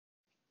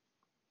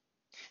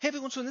Hey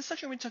everyone, so in this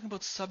section we're talking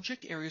about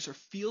subject areas or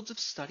fields of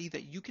study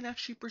that you can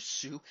actually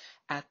pursue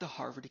at the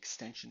Harvard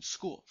Extension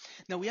School.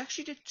 Now we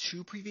actually did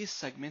two previous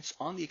segments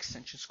on the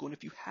Extension School, and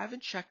if you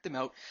haven't checked them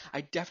out,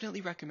 I definitely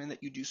recommend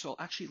that you do so.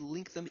 I'll actually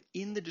link them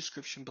in the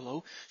description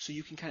below so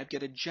you can kind of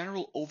get a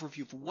general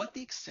overview of what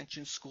the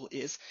Extension School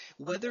is,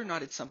 whether or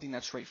not it's something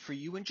that's right for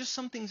you, and just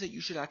some things that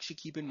you should actually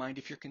keep in mind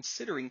if you're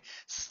considering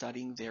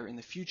studying there in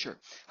the future.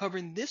 However,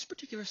 in this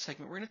particular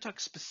segment, we're going to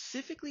talk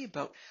specifically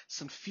about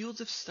some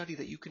fields of study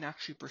that you can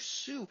actually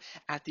pursue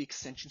at the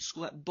Extension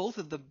School at both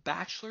of the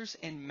bachelor's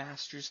and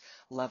master's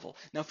level.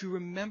 Now, if you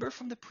remember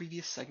from the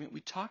previous segment,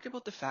 we talked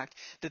about the fact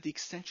that the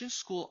Extension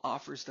School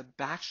offers the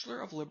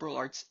Bachelor of Liberal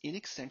Arts in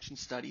Extension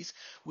Studies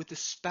with a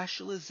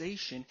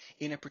specialization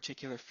in a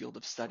particular field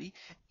of study,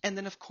 and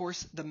then of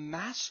course the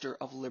Master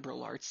of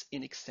Liberal Arts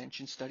in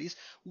Extension Studies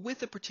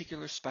with a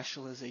particular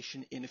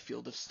specialization in a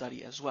field of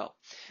study as well.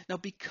 Now,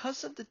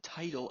 because of the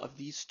title of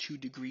these two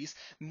degrees,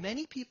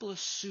 many people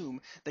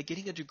assume that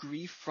getting a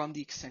degree from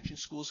the Extension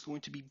School is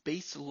going to be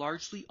based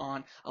largely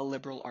on a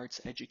liberal arts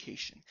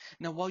education.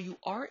 Now, while you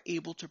are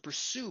able to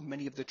pursue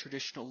many of the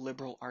traditional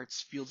liberal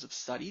arts fields of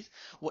studies,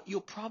 what you'll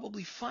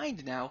probably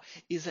find now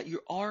is that you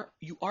are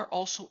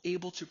also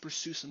able to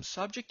pursue some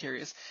subject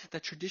areas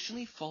that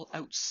traditionally fall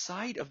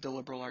outside of the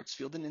liberal arts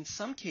field, and in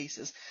some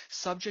cases,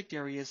 subject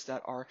areas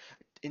that are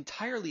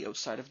entirely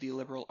outside of the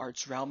liberal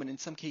arts realm, and in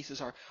some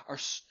cases are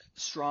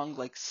strong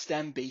like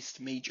STEM-based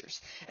majors.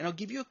 And I'll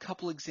give you a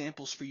couple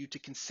examples for you to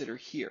consider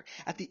here.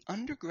 At the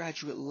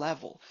undergraduate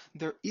level,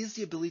 there is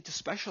the ability to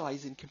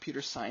specialize in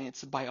computer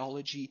science,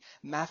 biology,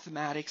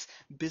 mathematics,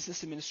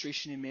 business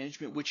administration and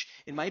management, which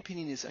in my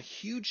opinion is a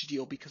huge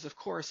deal because of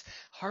course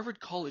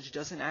Harvard College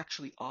doesn't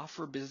actually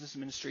offer business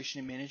administration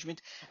and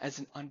management as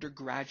an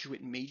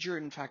undergraduate major.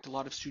 In fact, a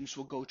lot of students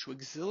will go to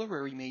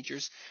auxiliary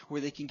majors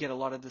where they can get a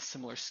lot of the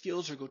similar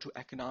skills, or go to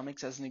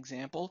economics as an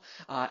example.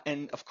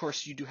 And of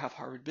course, you do have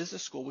Harvard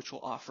Business School, which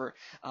will offer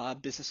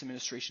business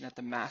administration at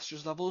the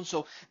master's level. And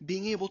so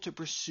being able to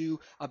pursue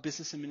a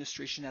business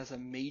administration as a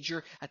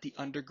major at the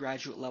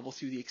undergraduate level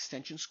through the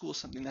Extension School is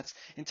something that's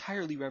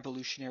entirely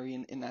revolutionary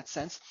in that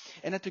sense.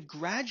 And at the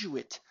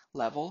graduate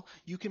level,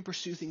 you can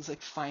pursue things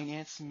like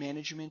finance,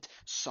 management,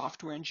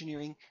 software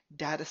engineering,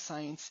 data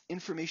science,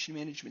 information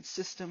management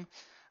system,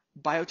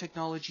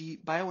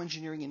 biotechnology,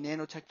 bioengineering, and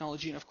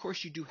nanotechnology. And of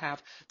course, you do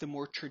have the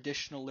more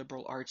traditional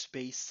liberal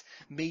arts-based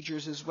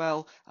majors as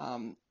well.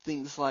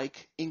 Things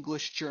like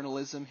English,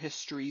 journalism,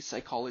 history,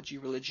 psychology,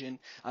 religion.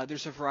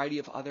 There's a variety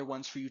of other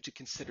ones for you to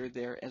consider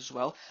there as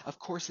well. Of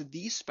course,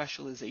 these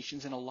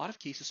specializations, in a lot of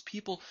cases,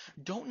 people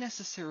don't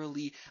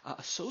necessarily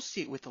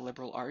associate with the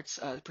liberal arts,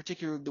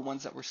 particularly the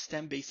ones that were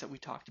STEM-based that we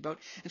talked about.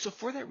 And so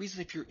for that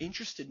reason, if you're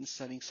interested in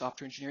studying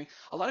software engineering,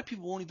 a lot of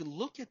people won't even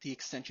look at the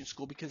Extension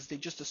School because they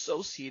just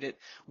associate it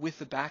with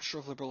the Bachelor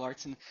of Liberal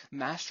Arts and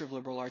Master of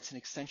Liberal Arts in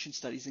Extension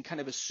Studies and kind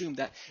of assume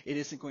that it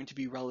isn't going to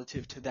be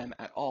relative to them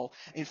at all.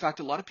 In fact,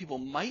 a lot of people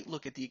might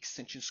look at the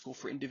Extension School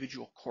for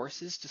individual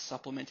courses to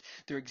supplement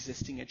their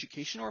existing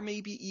education, or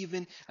maybe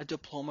even a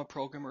diploma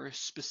program or a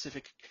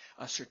specific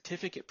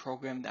certificate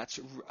program that's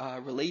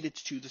related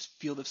to this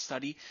field of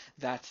study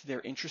that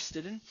they're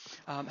interested in.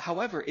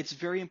 However, it's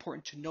very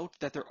important to note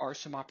that there are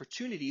some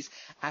opportunities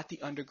at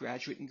the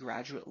undergraduate and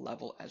graduate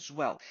level as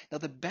well. Now,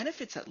 the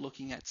benefits at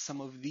looking at some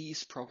of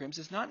these programs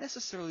is not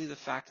necessarily the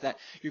fact that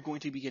you're going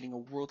to be getting a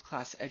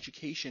world-class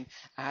education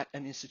at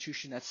an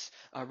institution that's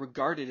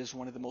regarded as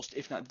one of the most,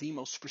 if not the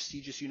most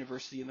prestigious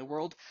university in the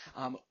world.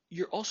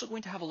 You're also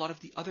going to have a lot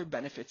of the other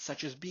benefits,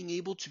 such as being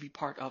able to be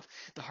part of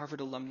the Harvard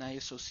Alumni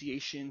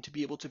Association, to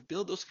be able to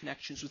build those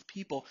connections with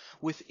people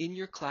within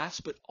your class,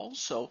 but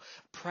also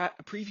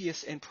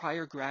previous and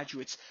prior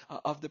graduates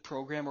of the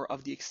program or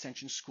of the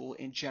Extension School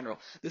in general.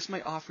 This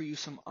might offer you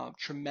some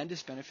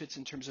tremendous benefits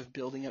in terms of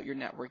building out your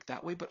network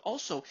that way, but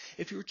also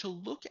if you were to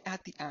look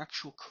at the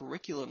actual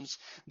curriculums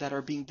that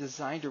are being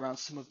designed around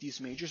some of these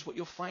majors, what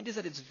you'll find is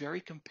that it's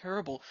very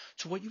comparable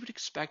to what you would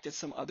expect at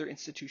some other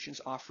institutions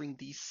offering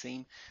these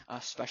same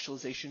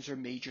specializations or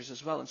majors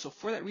as well. And so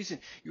for that reason,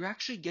 you're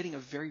actually getting a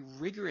very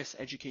rigorous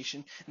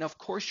education. Now, of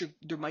course,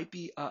 there might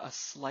be a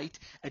slight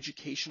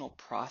educational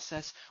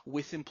process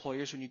with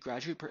employers when you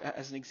graduate.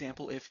 As an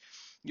example, if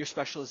your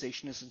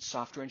specialization is in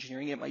software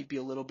engineering, it might be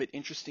a little bit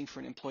interesting for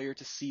an employer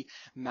to see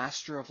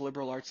Master of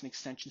Liberal Arts and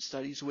Extension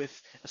Studies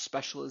with a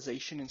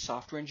specialization in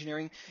software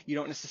engineering. You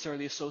don't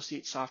necessarily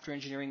associate software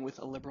engineering with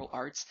a liberal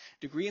arts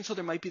degree, and so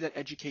there might be that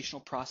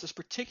educational process,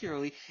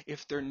 particularly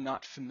if they're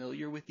not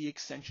familiar with the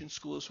Extension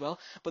School as well.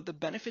 But the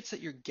benefits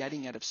that you're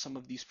getting out of some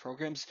of these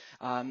programs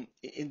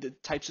in the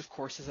types of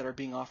courses that are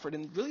being offered,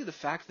 and really the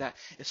fact that,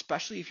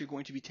 especially if you're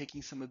going to be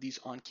taking some of these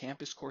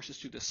on-campus courses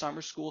through the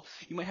summer school,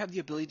 you might have the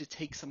ability to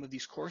take some of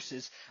these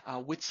courses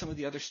with some of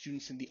the other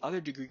students in the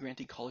other degree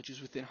granting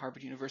colleges within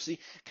Harvard University,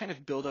 kind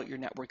of build out your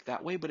network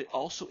that way, but it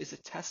also is a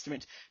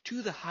testament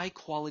to the high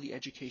quality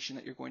education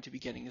that you're going to be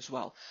getting as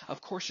well.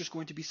 Of course, there's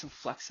going to be some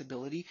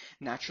flexibility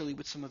naturally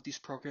with some of these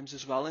programs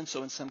as well, and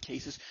so in some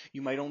cases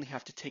you might only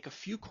have to take a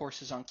few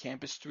courses on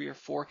campus, 3 or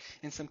 4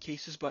 in some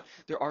cases, but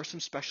there are some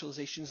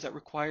specializations that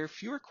require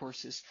fewer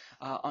courses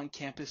on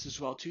campus as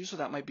well too, so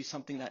that might be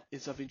something that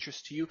is of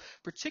interest to you,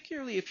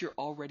 particularly if you're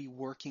already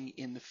working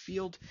in the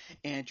field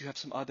and you have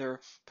some other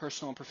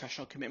personal and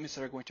professional commitments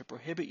that are going to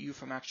prohibit you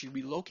from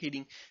actually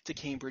relocating to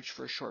Cambridge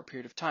for a short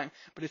period of time.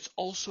 But it's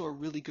also a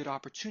really good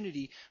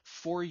opportunity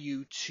for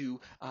you to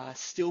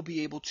still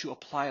be able to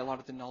apply a lot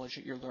of the knowledge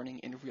that you're learning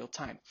in real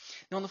time.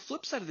 Now, on the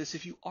flip side of this,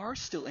 if you are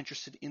still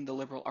interested in the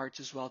liberal arts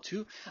as well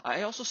too,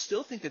 I also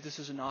still think that this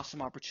is an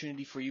awesome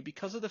opportunity for you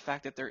because of the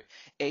fact that there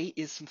A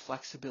is some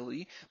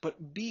flexibility,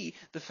 but B,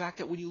 the fact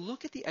that when you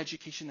look at the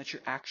education that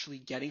you're actually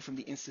getting from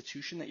the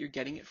institution that you're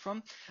getting it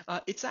from,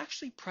 it's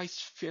actually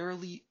priced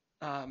fairly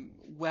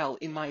well,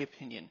 in my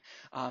opinion.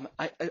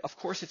 Of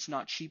course, it's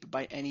not cheap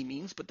by any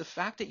means, but the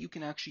fact that you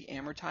can actually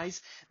amortize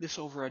this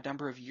over a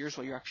number of years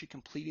while you're actually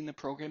completing the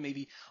program,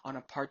 maybe on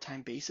a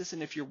part-time basis,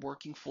 and if you're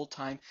working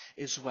full-time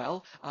as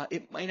well,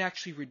 it might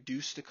actually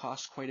reduce the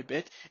cost quite a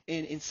bit,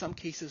 and in some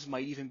cases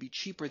might even be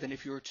cheaper than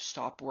if you were to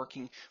stop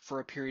working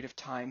for a period of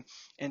time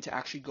and to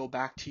actually go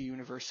back to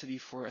university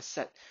for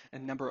a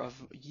number of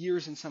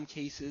years in some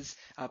cases,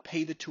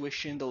 pay the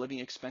tuition, the living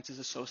expenses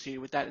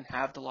associated with that, and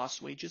have the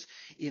lost wages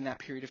in that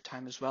period of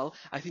time as well.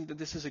 I think that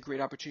this is a great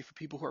opportunity for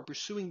people who are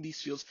pursuing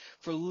these fields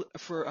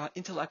for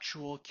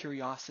intellectual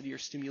curiosity or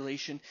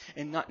stimulation,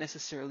 and not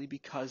necessarily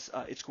because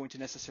it's going to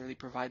necessarily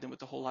provide them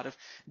with a whole lot of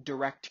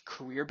direct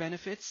career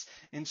benefits.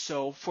 And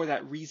so for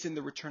that reason,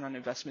 the return on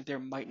investment there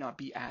might not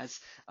be as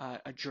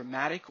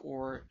dramatic,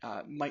 or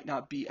might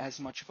not be as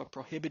much of a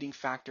prohibiting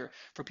factor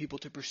for people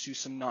to pursue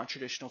some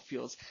non-traditional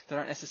fields that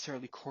aren't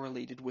necessarily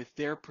correlated with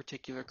their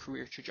particular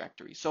career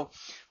trajectory. So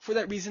for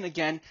that reason,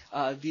 again,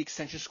 the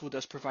Extension School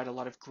does provide a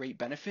lot of great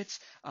benefits,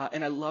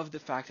 and I love the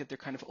fact that they're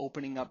kind of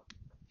opening up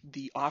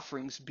the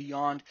offerings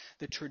beyond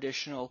the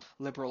traditional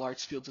liberal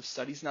arts fields of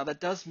studies. Now, that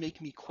does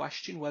make me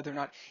question whether or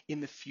not in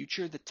the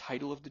future the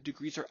title of the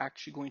degrees are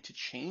actually going to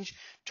change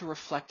to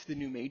reflect the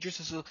new majors.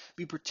 This will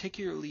be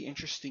particularly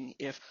interesting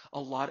if a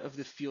lot of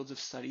the fields of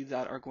study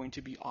that are going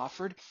to be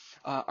offered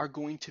are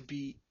going to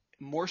be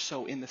more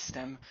so in the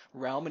STEM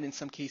realm, and in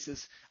some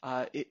cases,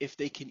 if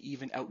they can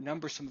even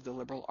outnumber some of the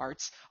liberal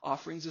arts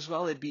offerings as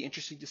well. It'd be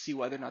interesting to see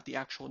whether or not the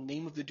actual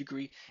name of the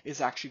degree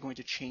is actually going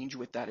to change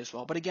with that as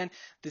well. But again,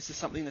 this is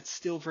something that's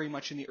still very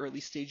much in the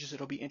early stages.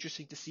 It'll be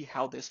interesting to see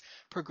how this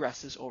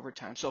progresses over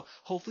time. So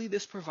hopefully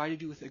this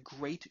provided you with a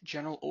great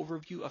general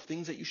overview of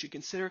things that you should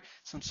consider,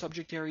 some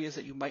subject areas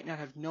that you might not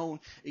have known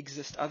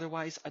exist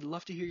otherwise. I'd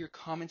love to hear your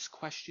comments,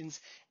 questions,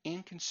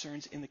 and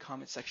concerns in the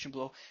comment section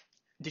below.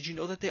 Did you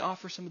know that they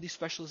offer some of these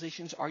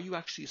specializations? Are you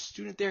actually a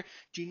student there?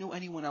 Do you know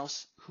anyone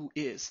else who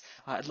is?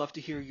 I'd love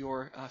to hear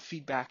your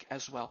feedback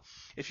as well.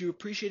 If you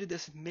appreciated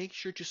this, make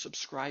sure to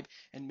subscribe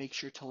and make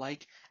sure to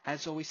like.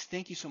 As always,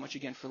 thank you so much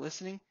again for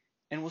listening,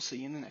 and we'll see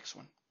you in the next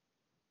one.